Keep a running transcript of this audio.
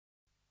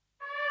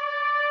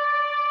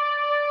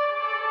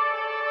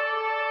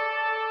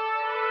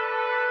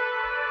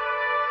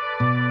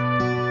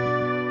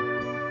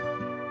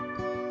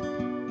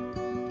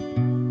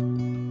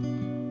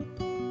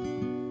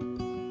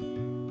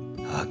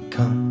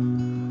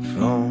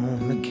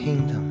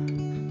kingdom,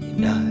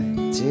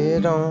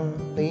 united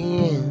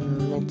only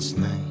in its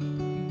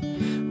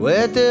name,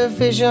 where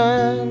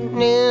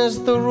division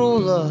is the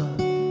ruler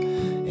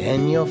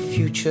and your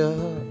future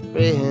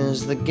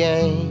is the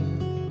game,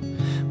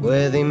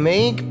 where they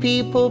make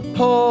people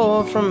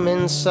pour from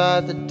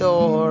inside the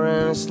door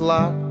and it's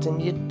locked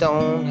and you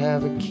don't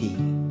have a key.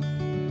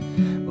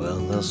 Well,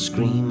 they'll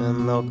scream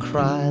and they'll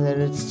cry that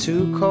it's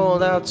too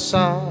cold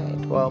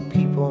outside, while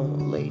people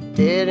lay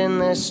dead in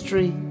their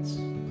streets.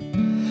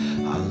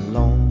 I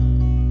long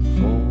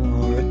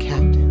for a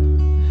captain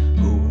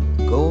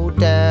who'll go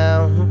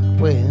down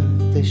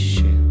with the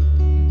ship,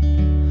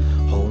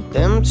 hold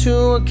them to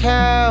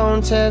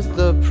account as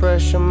the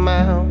pressure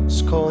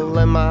mounts, call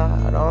them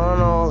out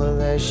on all of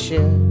their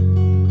shit.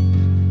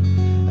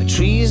 A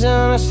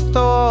treasonous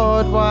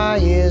thought, why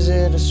is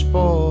it a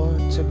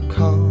sport to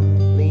call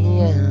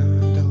the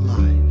end of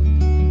life?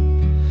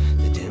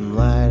 The dim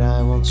light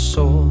I once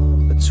saw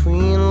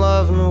between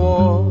love and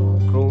war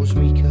grows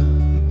weaker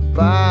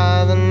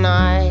by the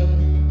night.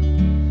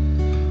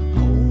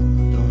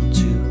 Hold on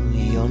to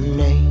your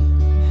name,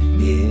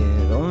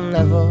 it'll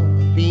never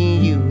be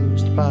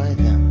used by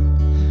them.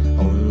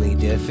 Only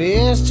death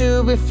is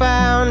to be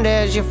found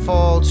as you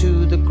fall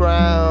to the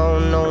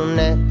ground. No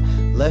net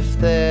left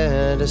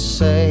there to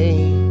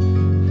save.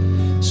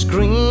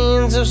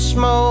 Screens of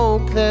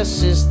smoke, their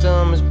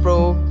system is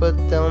broke, but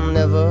they'll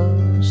never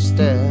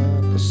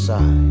step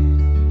aside.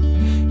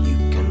 You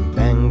can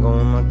bang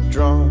on a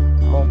drum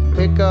or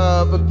pick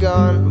up a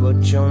gun,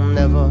 but you'll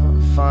never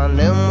find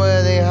them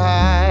where they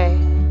hide.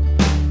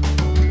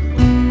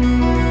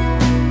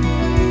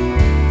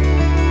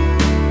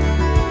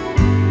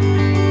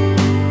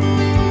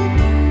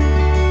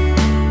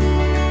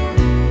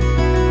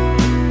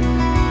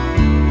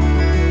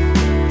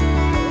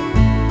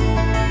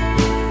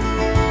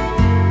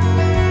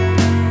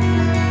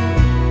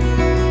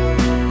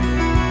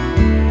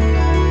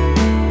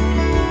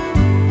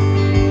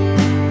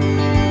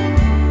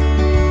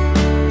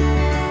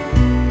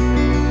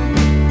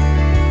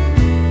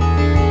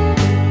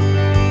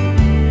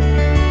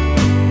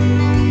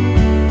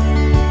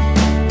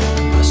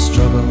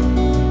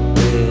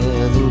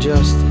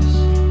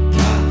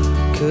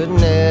 Could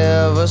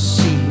never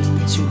see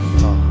too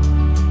far.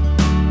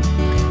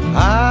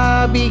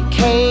 I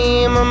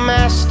became a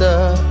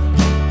master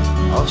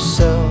of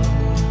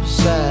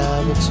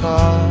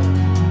self-sabotage.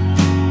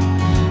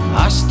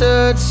 I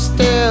stood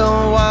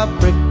still while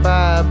brick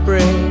by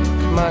brick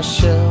my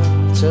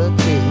shelter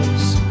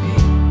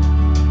disappeared,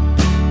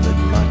 but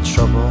my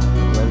trouble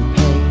and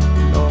pain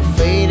all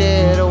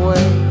faded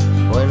away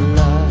when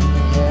I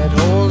had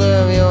hold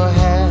of your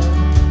hand.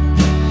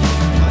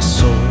 My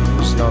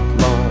soul's not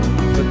long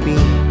for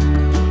being.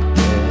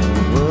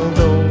 There were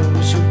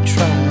those who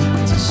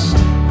tried to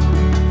say,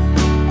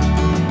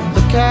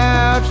 look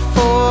out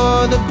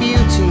for the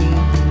beauty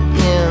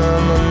in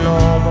the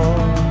normal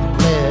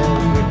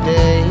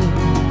everyday.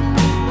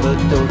 But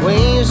the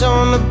waves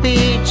on the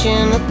beach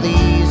and the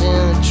leaves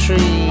in the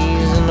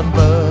trees